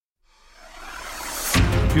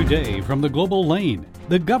Today from the Global Lane,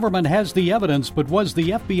 the government has the evidence, but was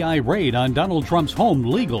the FBI raid on Donald Trump's home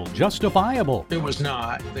legal, justifiable? It was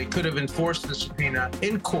not. They could have enforced the subpoena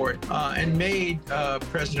in court and made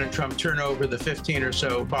President Trump turn over the 15 or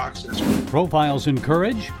so boxes. Profiles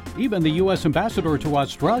encourage? Even the U.S. ambassador to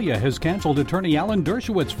Australia has canceled attorney Alan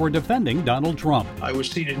Dershowitz for defending Donald Trump. I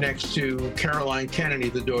was seated next to Caroline Kennedy,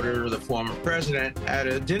 the daughter of the former president, at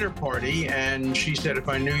a dinner party, and she said if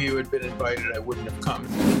I knew you had been invited, I wouldn't have come.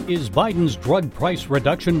 Is Biden's drug price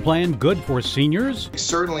reduction plan good for seniors?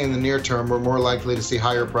 Certainly in the near term, we're more likely to see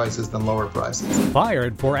higher prices than lower prices.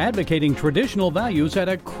 Fired for advocating traditional values at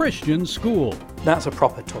a Christian school. That's a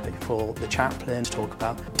proper topic for the chaplain to talk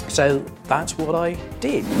about. So that's what I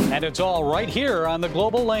did. And it's all right here on the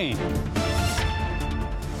Global Lane.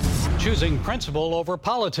 Choosing principle over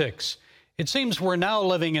politics. It seems we're now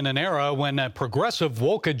living in an era when a progressive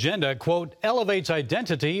woke agenda, quote, elevates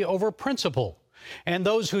identity over principle. And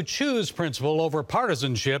those who choose principle over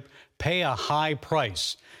partisanship pay a high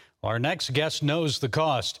price. Our next guest knows the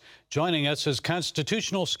cost. Joining us is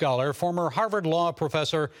constitutional scholar, former Harvard Law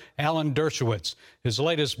professor Alan Dershowitz. His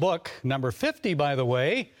latest book, number 50, by the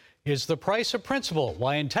way, is The Price of Principle,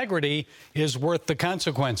 Why Integrity is Worth the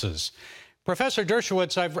Consequences. Professor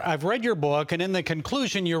Dershowitz, I've read your book, and in the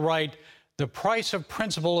conclusion you write, the price of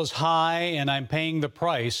principle is high and I'm paying the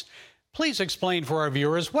price. Please explain for our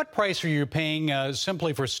viewers, what price are you paying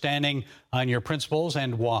simply for standing on your principles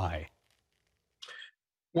and why?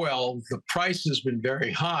 Well, the price has been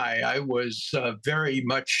very high. I was very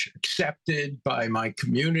much accepted by my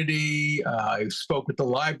community. I spoke at the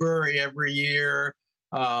library every year.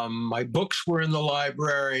 My books were in the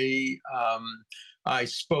library. I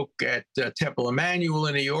spoke at Temple Emmanuel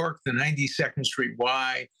in New York, the 92nd Street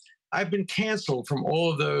Y. I've been canceled from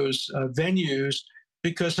all of those venues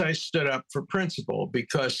because I stood up for principle,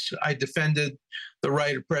 because I defended the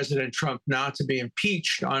right of President Trump not to be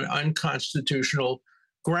impeached on unconstitutional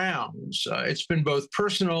grounds. It's been both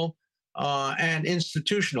personal and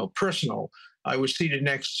institutional. Personal, I was seated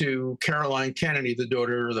next to Caroline Kennedy, the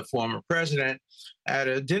daughter of the former president, at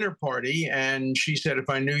a dinner party, and she said if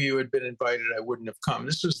I knew you had been invited, I wouldn't have come.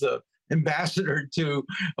 This was the ambassador to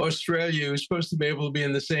Australia, who's supposed to be able to be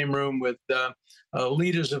in the same room with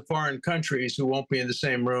leaders of foreign countries, who won't be in the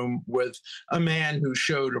same room with a man who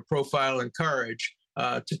showed a profile in courage,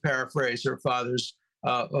 to paraphrase her father's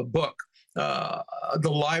book. The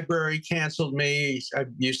library canceled me. I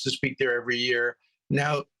used to speak there every year.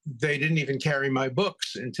 Now they didn't even carry my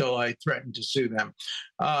books until I threatened to sue them.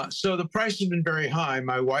 So the price has been very high.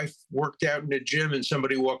 My wife worked out in a gym and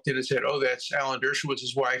somebody walked in and said, oh, that's Alan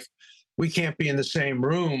Dershowitz's wife. We can't be in the same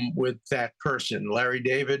room with that person. Larry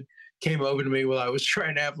David came over to me while I was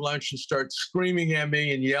trying to have lunch and started screaming at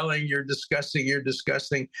me and yelling, you're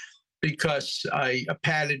disgusting, because I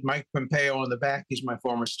patted Mike Pompeo on the back. He's my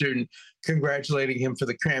former student, congratulating him for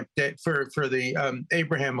the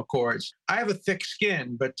Abraham Accords. I have a thick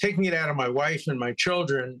skin, but taking it out of my wife and my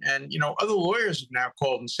children, and other lawyers have now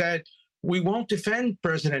called and said, we won't defend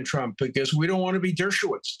President Trump because we don't want to be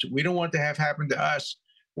Dershowitz. We don't want to have happen to us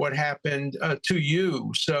what happened to you.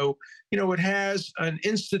 So, it has an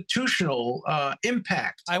institutional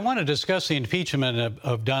impact. I want to discuss the impeachment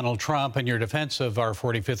of Donald Trump and your defense of our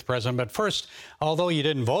 45th president. But first, although you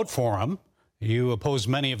didn't vote for him, you opposed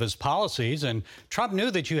many of his policies, and Trump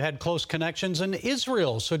knew that you had close connections in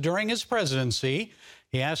Israel. So during his presidency,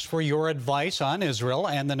 he asked for your advice on Israel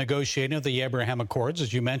and the negotiating of the Abraham Accords,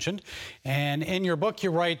 as you mentioned. And in your book,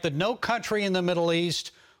 you write that no country in the Middle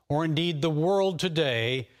East, or indeed the world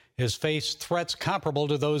today, has faced threats comparable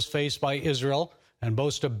to those faced by Israel and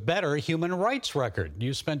boast a better human rights record.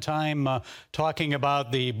 You spent time talking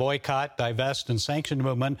about the boycott, divest, and sanction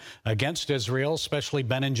movement against Israel, especially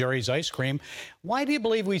Ben & Jerry's ice cream. Why do you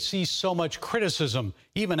believe we see so much criticism,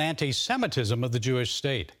 even anti-Semitism, of the Jewish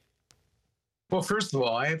state? Well, first of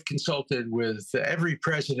all, I have consulted with every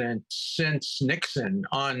president since Nixon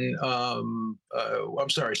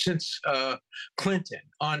since Clinton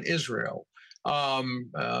on Israel,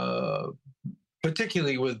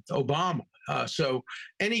 particularly with Obama. So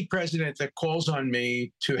any president that calls on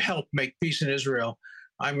me to help make peace in Israel,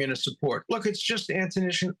 I'm going to support. Look, it's just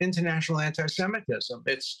international anti-Semitism.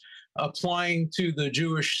 It's applying to the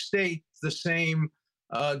Jewish state the same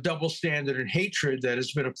double standard and hatred that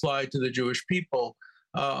has been applied to the Jewish people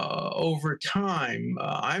over time.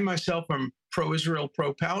 I myself am pro-Israel,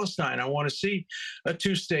 pro-Palestine. I want to see a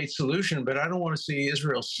two-state solution, but I don't want to see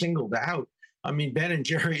Israel singled out. I mean, Ben &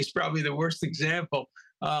 Jerry is probably the worst example.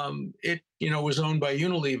 It was owned by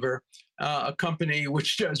Unilever, a company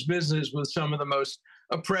which does business with some of the most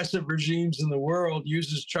oppressive regimes in the world,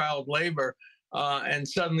 uses child labor. and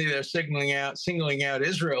suddenly they're singling out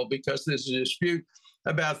Israel because there's a dispute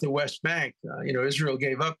about the West Bank. Israel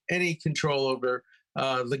gave up any control over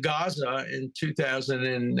the Gaza in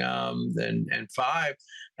 2005,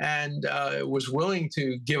 and was willing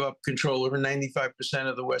to give up control over 95%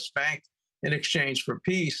 of the West Bank in exchange for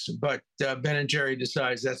peace. But Ben and Jerry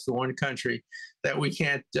decides that's the one country that we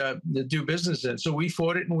can't do business in. So we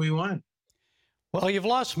fought it and we won. Well, you've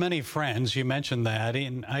lost many friends. You mentioned that,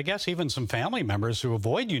 and I guess even some family members who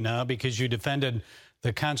avoid you now because you defended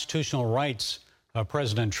the constitutional rights of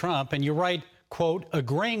President Trump. And you write, quote,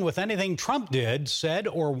 agreeing with anything Trump did, said,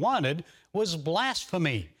 or wanted was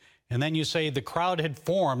blasphemy. And then you say the crowd had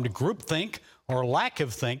formed, groupthink or lack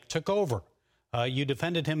of think took over. You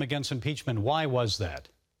defended him against impeachment. Why was that?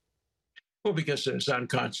 Well, because it's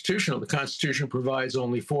unconstitutional. The Constitution provides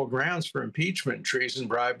only 4 grounds for impeachment: treason,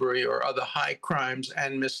 bribery, or other high crimes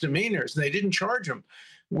and misdemeanors. They didn't charge him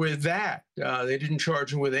with that. They didn't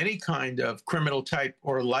charge him with any kind of criminal type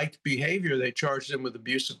or like behavior. They charged him with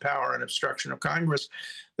abuse of power and obstruction of Congress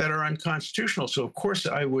that are unconstitutional. So, of course,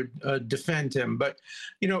 I would defend him. But,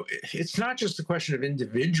 it's not just a question of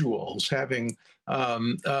individuals having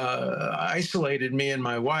isolated me and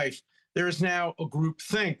my wife. There is now a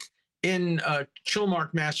groupthink. In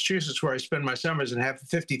Chilmark, Massachusetts, where I spend my summers and have for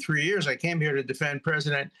 53 years, I came here to defend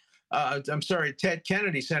Ted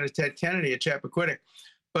Kennedy, Senator Ted Kennedy at Chappaquiddick.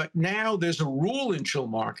 But now there's a rule in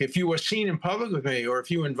Chilmark. If you are seen in public with me, or if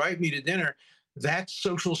you invite me to dinner, that's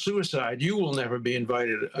social suicide. You will never be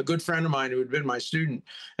invited. A good friend of mine who had been my student,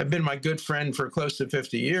 had been my good friend for close to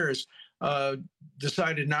 50 years,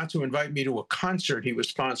 decided not to invite me to a concert he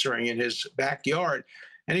was sponsoring in his backyard.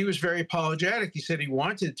 And he was very apologetic. He said he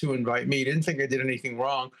wanted to invite me. He didn't think I did anything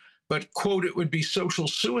wrong, but, quote, it would be social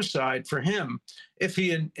suicide for him if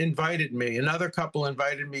he invited me. Another couple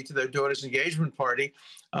invited me to their daughter's engagement party,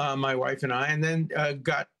 my wife and I, and then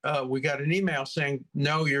we got an email saying,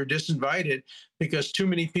 no, you're disinvited because too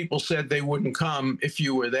many people said they wouldn't come if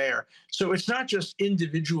you were there. So it's not just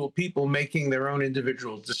individual people making their own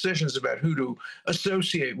individual decisions about who to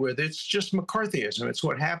associate with. It's just McCarthyism. It's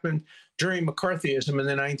what happened during McCarthyism in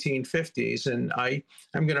the 1950s, and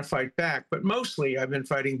I'm going to fight back. But mostly I've been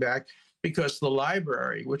fighting back because the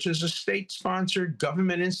library, which is a state-sponsored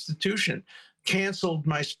government institution, canceled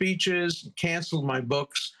my speeches, canceled my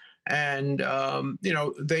books, and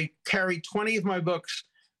they carried 20 of my books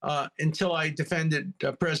until I defended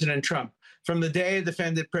President Trump. From the day I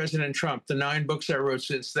defended President Trump, the 9 books I wrote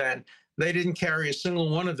since then, they didn't carry a single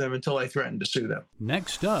one of them until I threatened to sue them.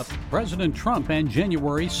 Next up, President Trump and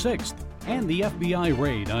January 6th and the FBI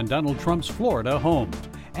raid on Donald Trump's Florida home.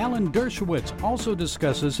 Alan Dershowitz also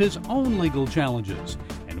discusses his own legal challenges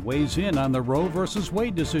and weighs in on the Roe v.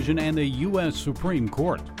 Wade decision and the U.S. Supreme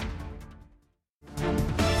Court.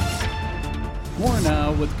 More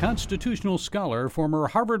now with constitutional scholar, former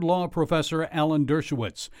Harvard Law professor Alan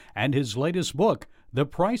Dershowitz, and his latest book, The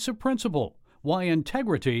Price of Principle: Why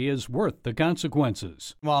Integrity is Worth the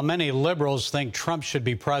Consequences. While many liberals think Trump should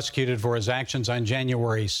be prosecuted for his actions on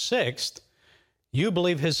January 6th, you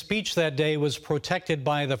believe his speech that day was protected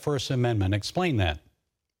by the First Amendment. Explain that.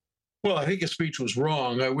 Well, I think his speech was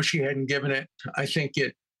wrong. I wish he hadn't given it. I think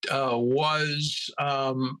it was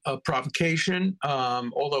a provocation.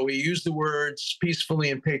 Although he used the words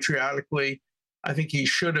peacefully and patriotically, I think he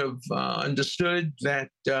should have understood that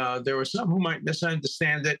there were some who might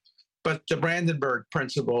misunderstand it. But the Brandenburg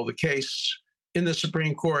Principle, the case in the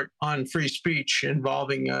Supreme Court on free speech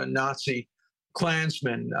involving a Nazi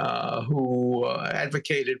Klansman who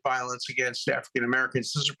advocated violence against African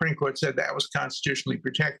Americans, the Supreme Court said that was constitutionally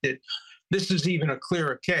protected. This is even a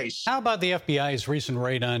clearer case. How about the FBI's recent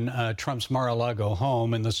raid on Trump's Mar-a-Lago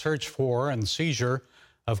home and the search for and seizure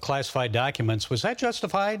of classified documents? Was that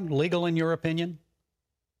justified, legal in your opinion?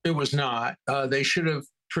 It was not. They should have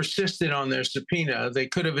persisted on their subpoena. They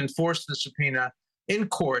could have enforced the subpoena in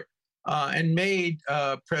court and made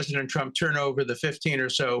President Trump turn over the 15 or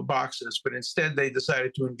so boxes. But instead, they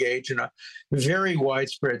decided to engage in a very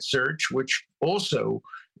widespread search, which also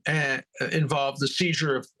involved the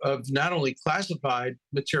seizure of not only classified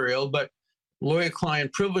material, but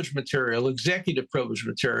lawyer-client privilege material, executive privilege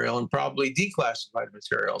material, and probably declassified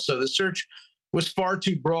material. So the search was far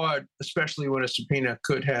too broad, especially when a subpoena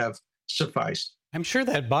could have sufficed. I'm sure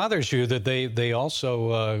that bothers you that they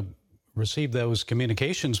also received those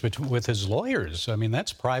communications with his lawyers. I mean,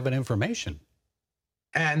 that's private information.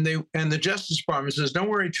 And the Justice Department says, don't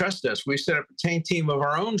worry, trust us. We set up a team of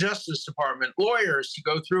our own Justice Department lawyers to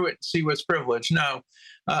go through it and see what's privileged. Now,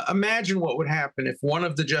 imagine what would happen if one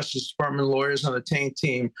of the Justice Department lawyers on the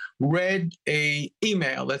team read an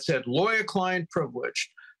email that said lawyer-client privilege,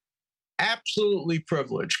 absolutely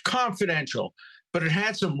privileged, confidential, but it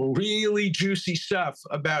had some really juicy stuff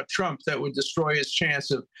about Trump that would destroy his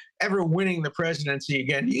chance of ever winning the presidency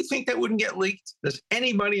again. Do you think that wouldn't get leaked? Does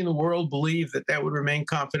anybody in the world believe that that would remain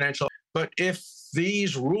confidential? But if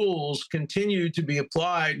these rules continue to be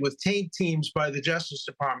applied with taint teams by the Justice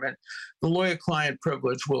Department, the lawyer-client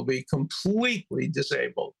privilege will be completely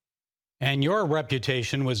disabled. And your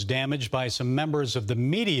reputation was damaged by some members of the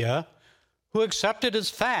media who accepted as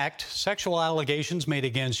fact sexual allegations made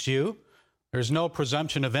against you. There's no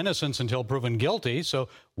presumption of innocence until proven guilty. So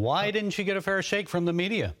why didn't you get a fair shake from the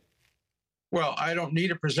media? Well, I don't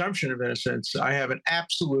need a presumption of innocence. I have an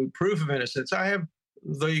absolute proof of innocence. I have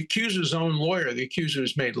the accuser's own lawyer. The accuser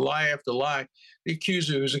has made lie after lie. The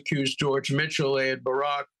accuser who's accused George Mitchell, Ed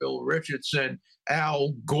Barak, Bill Richardson,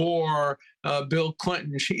 Al Gore, Bill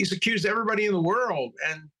Clinton. He's accused everybody in the world.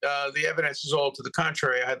 And the evidence is all to the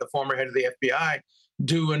contrary. I had the former head of the FBI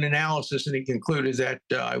do an analysis, and he concluded that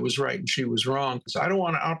I was right and she was wrong. So I don't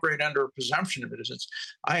want to operate under a presumption of innocence.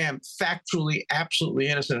 I am factually, absolutely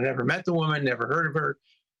innocent. I never met the woman, never heard of her,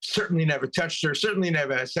 certainly never touched her, certainly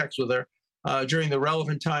never had sex with her. During the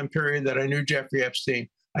relevant time period that I knew Jeffrey Epstein,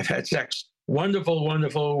 I've had sex. Wonderful,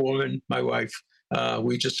 wonderful woman, my wife.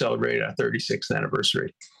 We just celebrated our 36th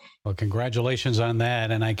anniversary. Well, congratulations on that.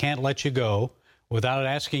 And I can't let you go without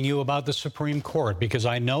asking you about the Supreme Court, because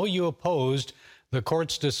I know you opposed the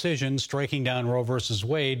court's decision striking down Roe versus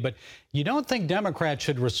Wade, but you don't think Democrats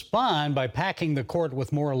should respond by packing the court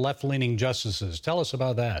with more left-leaning justices. Tell us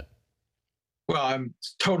about that. Well, I'm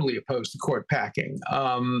totally opposed to court packing.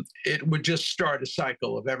 It would just start a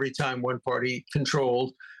cycle of every time one party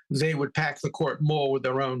controlled, they would pack the court more with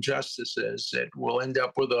their own justices. It will end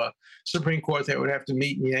up with a Supreme Court that would have to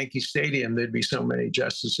meet in Yankee Stadium. There'd be so many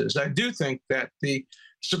justices. I do think that the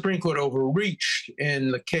Supreme Court overreached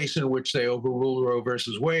in the case in which they overruled Roe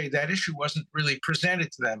versus Wade. That issue wasn't really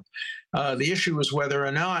presented to them. The issue was whether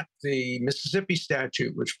or not the Mississippi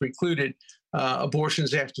statute, which precluded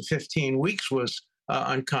abortions after 15 weeks, was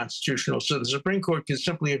unconstitutional. So the Supreme Court could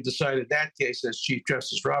simply have decided that case, as Chief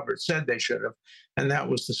Justice Roberts said they should have, and that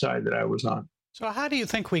was the side that I was on. So how do you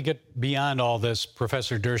think we get beyond all this,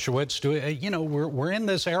 Professor Dershowitz? We're in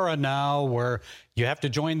this era now where you have to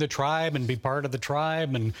join the tribe and be part of the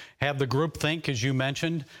tribe and have the group think, as you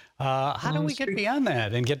mentioned. How do we get beyond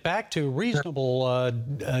that and get back to reasonable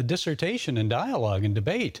dissertation and dialogue and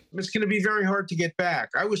debate? It's going to be very hard to get back.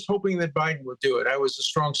 I was hoping that Biden would do it. I was a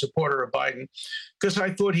strong supporter of Biden because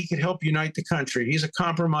I thought he could help unite the country. He's a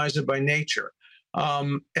compromiser by nature.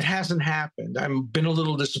 It hasn't happened. I've been a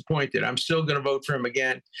little disappointed. I'm still going to vote for him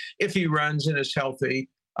again if he runs and is healthy.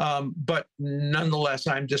 But nonetheless,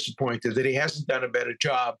 I'm disappointed that he hasn't done a better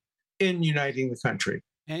job in uniting the country.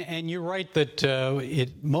 And you're right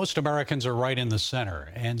that most Americans are right in the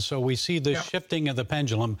center. And so we see the shifting of the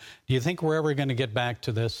pendulum. Do you think we're ever going to get back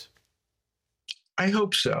to this? I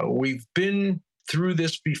hope so. We've been through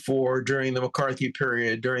this before during the McCarthy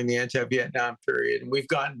period, during the anti-Vietnam period, and we've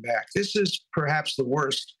gotten back. This is perhaps the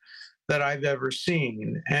worst that I've ever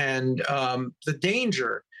seen. And the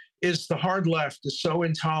danger is the hard left is so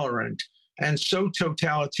intolerant and so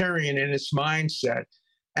totalitarian in its mindset.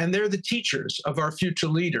 And they're the teachers of our future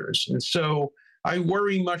leaders. And so I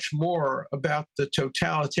worry much more about the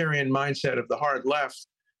totalitarian mindset of the hard left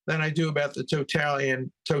than I do about the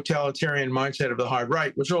totalitarian mindset of the hard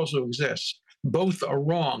right, which also exists. Both are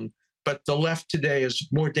wrong, but the left today is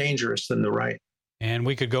more dangerous than the right. And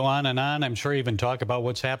we could go on and on. I'm sure even talk about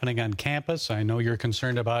what's happening on campus. I know you're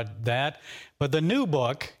concerned about that. But the new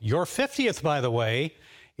book, your 50th, by the way,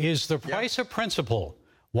 is The Price of Principle: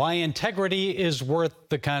 Why Integrity is Worth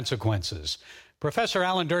the Consequences. Professor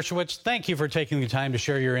Alan Dershowitz, thank you for taking the time to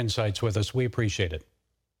share your insights with us. We appreciate it.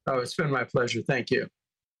 Oh, it's been my pleasure. Thank you.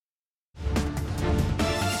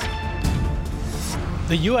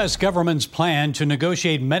 The U.S. government's plan to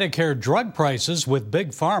negotiate Medicare drug prices with Big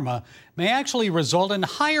Pharma may actually result in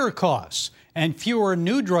higher costs and fewer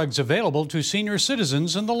new drugs available to senior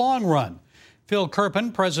citizens in the long run. Phil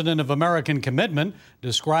Kerpen, president of American Commitment,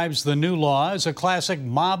 describes the new law as a classic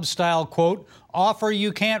mob-style, quote, offer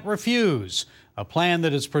you can't refuse, a plan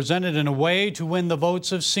that is presented in a way to win the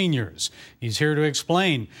votes of seniors. He's here to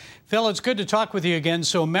explain. Phil, it's good to talk with you again.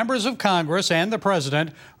 So members of Congress and the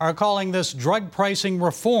president are calling this drug pricing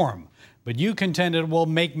reform, but you contend it will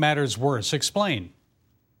make matters worse. Explain.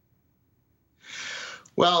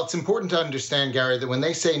 Well, it's important to understand, Gary, that when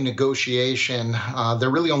they say negotiation, they're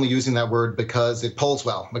really only using that word because it polls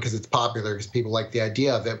well, because it's popular, because people like the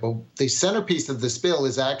idea of it. But the centerpiece of this bill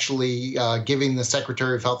is actually giving the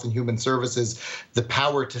Secretary of Health and Human Services the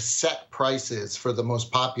power to set prices for the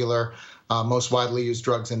most popular most widely used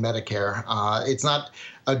drugs in Medicare. It's not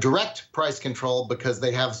a direct price control because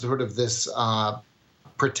they have sort of this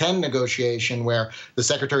pretend negotiation where the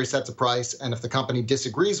secretary sets a price, and if the company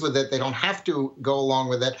disagrees with it, they don't have to go along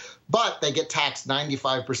with it, but they get taxed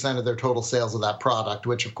 95% of their total sales of that product,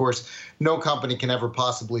 which of course no company can ever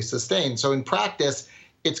possibly sustain. So in practice,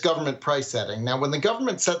 it's government price setting. Now, when the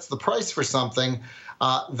government sets the price for something,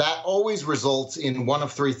 that always results in one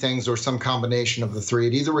of three things or some combination of the three.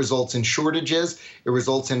 It either results in shortages, it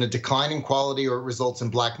results in a decline in quality, or it results in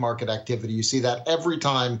black market activity. You see that every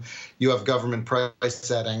time you have government price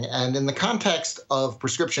setting. And in the context of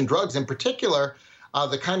prescription drugs in particular,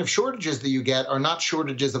 the kind of shortages that you get are not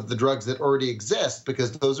shortages of the drugs that already exist,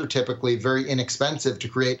 because those are typically very inexpensive to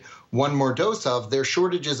create one more dose of. They're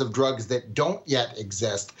shortages of drugs that don't yet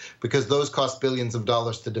exist, because those cost billions of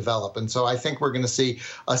dollars to develop. And so I think we're going to see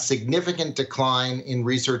a significant decline in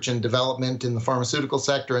research and development in the pharmaceutical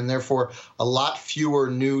sector, and therefore a lot fewer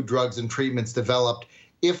new drugs and treatments developed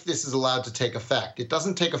if this is allowed to take effect. It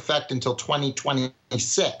doesn't take effect until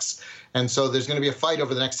 2026. And so there's going to be a fight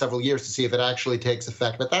over the next several years to see if it actually takes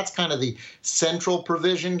effect. But that's kind of the central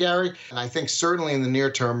provision, Gary. And I think certainly in the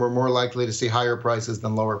near term, we're more likely to see higher prices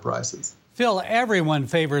than lower prices. Phil, everyone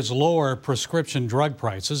favors lower prescription drug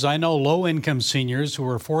prices. I know low-income seniors who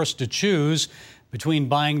are forced to choose between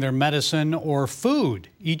buying their medicine or food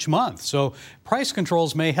each month. So price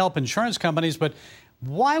controls may help insurance companies, but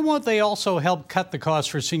why won't they also help cut the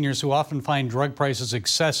cost for seniors who often find drug prices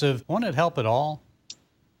excessive? Won't it help at all?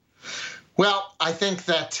 Well, I think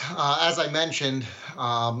that, as I mentioned,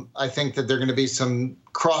 I think that there are going to be some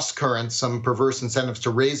cross currents, some perverse incentives to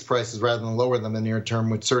raise prices rather than lower them in the near term,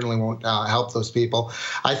 which certainly won't help those people.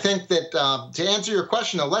 I think that to answer your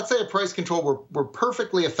question, though, let's say a price control were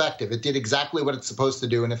perfectly effective. It did exactly what it's supposed to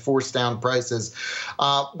do, and it forced down prices.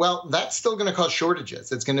 Well, that's still going to cause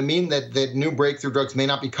shortages. It's going to mean that new breakthrough drugs may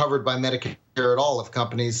not be covered by Medicare at all if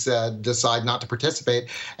companies decide not to participate.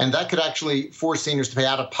 And that could actually force seniors to pay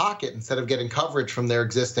out of pocket instead of getting coverage from their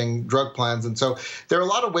existing drug plans. And so there are a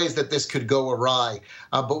lot of ways that this could go awry.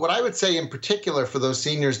 But what I would say in particular for those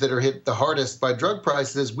seniors that are hit the hardest by drug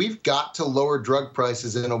prices is we've got to lower drug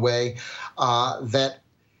prices in a way that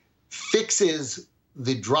fixes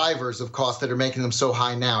the drivers of costs that are making them so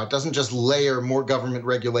high now. It doesn't just layer more government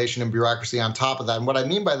regulation and bureaucracy on top of that. And what I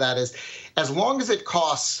mean by that is, as long as it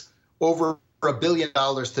costs over $1 billion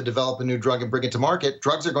to develop a new drug and bring it to market,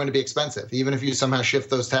 drugs are going to be expensive, even if you somehow shift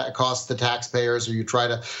those costs to taxpayers or you try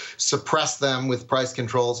to suppress them with price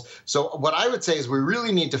controls. So what I would say is we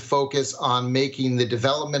really need to focus on making the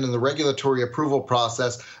development and the regulatory approval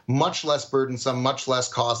process much less burdensome, much less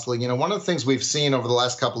costly. You know, one of the things we've seen over the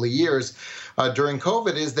last couple of years during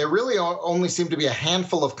COVID is there really only seem to be a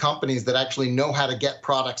handful of companies that actually know how to get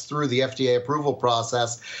products through the FDA approval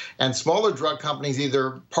process. And smaller drug companies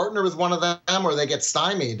either partner with one of them or they get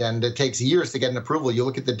stymied, and it takes years to get an approval. You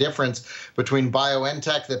look at the difference between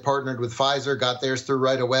BioNTech that partnered with Pfizer, got theirs through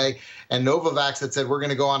right away, and Novavax that said, we're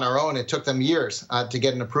going to go on our own. It took them years to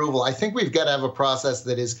get an approval. I think we've got to have a process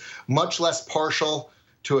that is much less partial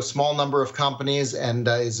to a small number of companies and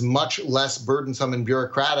is much less burdensome and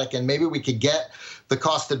bureaucratic. And maybe we could get the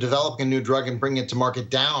cost of developing a new drug and bring it to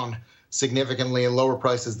market down significantly and lower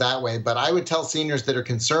prices that way. But I would tell seniors that are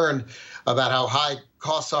concerned about how high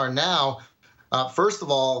costs are now, first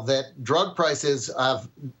of all, that drug prices have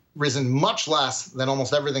risen much less than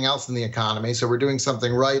almost everything else in the economy. So we're doing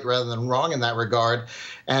something right rather than wrong in that regard.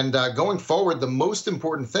 And going forward, the most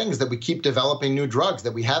important thing is that we keep developing new drugs,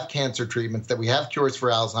 that we have cancer treatments, that we have cures for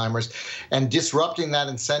Alzheimer's, and disrupting that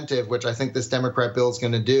incentive, which I think this Democrat bill is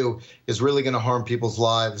going to do, is really going to harm people's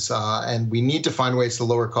lives. And we need to find ways to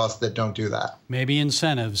lower costs that don't do that. Maybe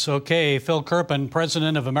incentives. Okay, Phil Kerpen,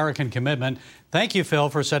 president of American Commitment. Thank you, Phil,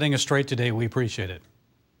 for setting us straight today. We appreciate it.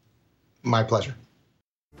 My pleasure.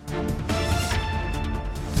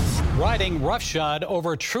 Riding roughshod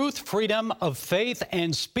over truth, freedom of faith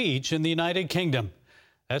and speech in the United Kingdom.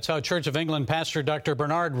 That's how Church of England pastor Dr.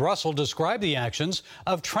 Bernard Russell described the actions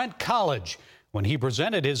of Trent College when he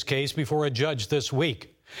presented his case before a judge this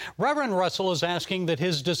week. Reverend Russell is asking that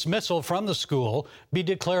his dismissal from the school be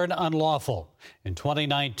declared unlawful. In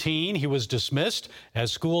 2019, he was dismissed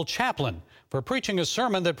as school chaplain for preaching a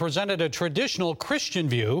sermon that presented a traditional Christian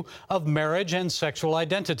view of marriage and sexual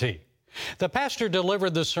identity. The pastor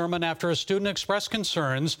delivered the sermon after a student expressed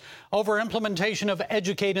concerns over implementation of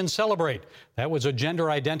Educate and Celebrate. That was a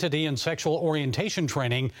gender identity and sexual orientation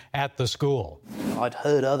training at the school. I'd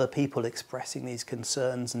heard other people expressing these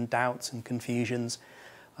concerns and doubts and confusions.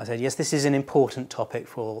 I said, yes, this is an important topic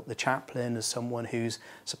for the chaplain as someone who's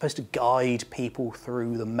supposed to guide people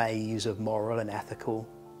through the maze of moral and ethical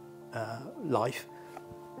life.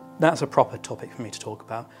 That's a proper topic for me to talk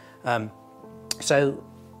about. So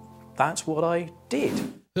that's what I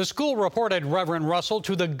did. The school reported Reverend Russell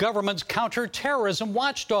to the government's counter-terrorism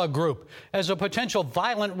watchdog group as a potential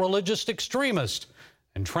violent religious extremist.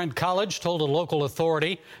 And Trent College told a local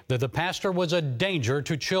authority that the pastor was a danger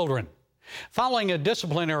to children. Following a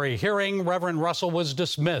disciplinary hearing, Reverend Russell was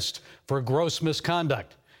dismissed for gross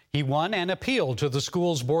misconduct. He won an appeal to the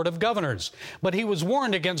school's Board of Governors, but he was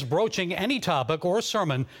warned against broaching any topic or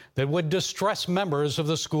sermon that would distress members of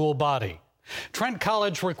the school body. Trent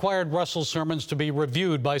College required Russell's sermons to be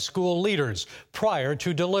reviewed by school leaders prior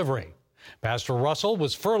to delivery. Pastor Russell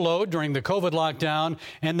was furloughed during the COVID lockdown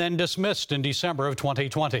and then dismissed in December of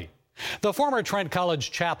 2020. The former Trent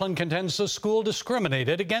College chaplain contends the school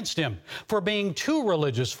discriminated against him for being too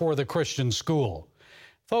religious for the Christian school.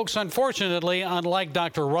 Folks, unfortunately, unlike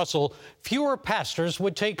Dr. Russell, fewer pastors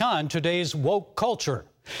would take on today's woke culture.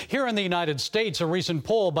 Here in the United States, a recent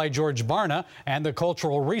poll by George Barna and the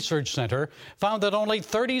Cultural Research Center found that only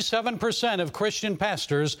 37% of Christian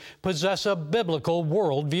pastors possess a biblical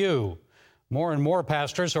worldview. More and more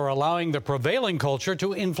pastors are allowing the prevailing culture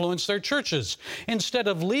to influence their churches instead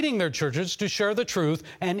of leading their churches to share the truth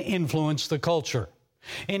and influence the culture.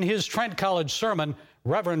 In his Trent College sermon,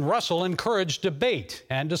 Reverend Russell encouraged debate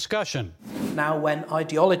and discussion. Now, when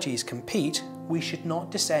ideologies compete, we should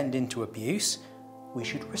not descend into abuse. We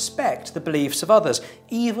should respect the beliefs of others,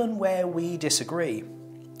 even where we disagree.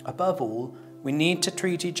 Above all, we need to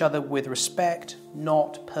treat each other with respect,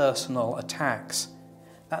 not personal attacks.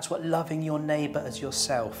 That's what loving your neighbour as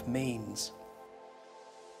yourself means.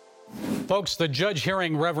 Folks, the judge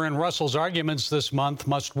hearing Reverend Russell's arguments this month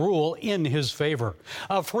must rule in his favor.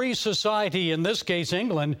 A free society, in this case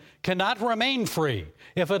England, cannot remain free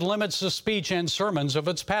if it limits the speech and sermons of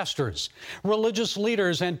its pastors. Religious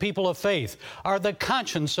leaders and people of faith are the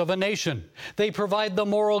conscience of a nation. They provide the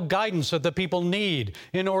moral guidance that the people need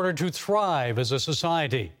in order to thrive as a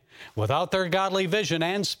society. Without their godly vision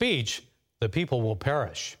and speech, the people will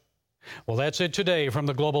perish. Well, that's it today from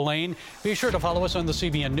the Global Lane. Be sure to follow us on the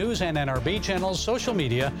CBN News and NRB channels, social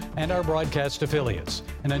media, and our broadcast affiliates.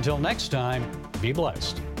 And until next time, be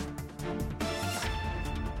blessed.